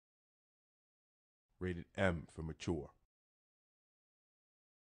rated M for mature.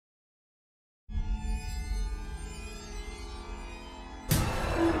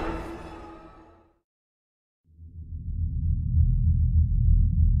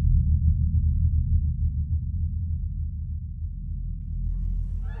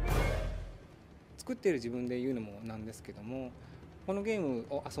 作っている自分で言うのもなんですけども、このゲーム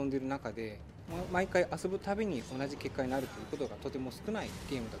を遊んでいる中で毎回遊ぶたびに同じ結果になるということがとても少ない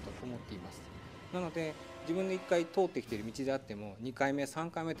ゲームだと思っています。なので自分で1回通ってきている道であっても2回目3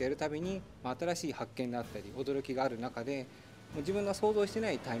回目とやるたびに新しい発見であったり驚きがある中で、もう自分が想像して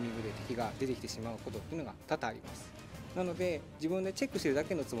ないタイミングで敵が出てきてしまうことっていうのが多々あります。なので自分でチェックしてるだ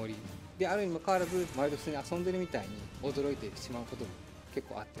けのつもりであるにもかかわらず、まるで普通に遊んでるみたいに驚いてしまうことも結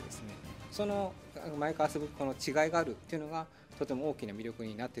構あってですね、その毎回遊ぶこの違いがあるっていうのがとても大きな魅力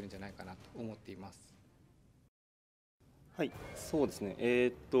になってるんじゃないかなと思っています。はい、そうですね、レ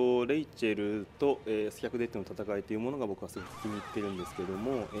イチェルと、スキャクデッドの戦いというものが僕はすごく気に入ってるんですけど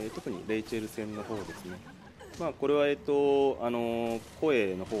も、特にレイチェル戦の方ですね。これは、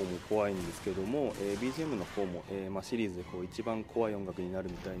声の方も怖いんですけども、BGM の方も、シリーズで一番怖い音楽になる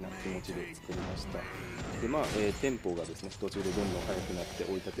みたいな気持ちで作りました。で、テンポがですね、途中でどんどん速くなって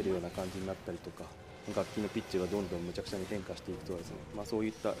追い立てるような感じになったりとか、楽器のピッチがどんどんむちゃくちゃに変化していくとですね、そうい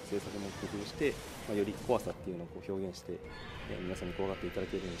った制作も工夫して、より怖さっていうのを表現して、皆さんに怖がっていただ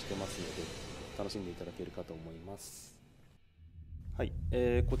けるようにしてますので、楽しんでいただけるかと思います。はい、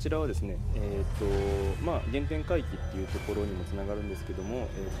こちらはですね、原点回帰っていうところにもつながるんですけども、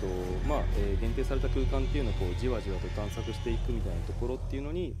限定された空間っていうのをじわじわと探索していくみたいなところっていう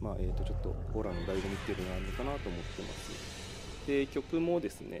のに、ちょっとホラーの醍醐味っていうのがあるのかなと思ってます。で、曲もで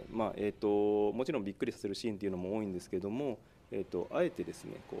すね、もちろんびっくりさせるシーンっていうのも多いんですけども、あえてです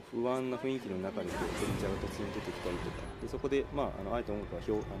ね、不安な雰囲気の中でクリーチャーが突然出てきたりとかで、そこで、あえて音楽は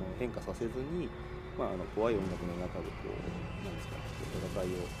変化させずに、怖い音楽の中でなんですかね、戦いを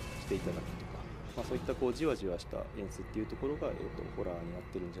していただくとか、そういったじわじわした演出っていうところが、ホラーになっ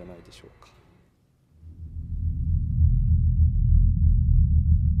てるんじゃないでしょうか。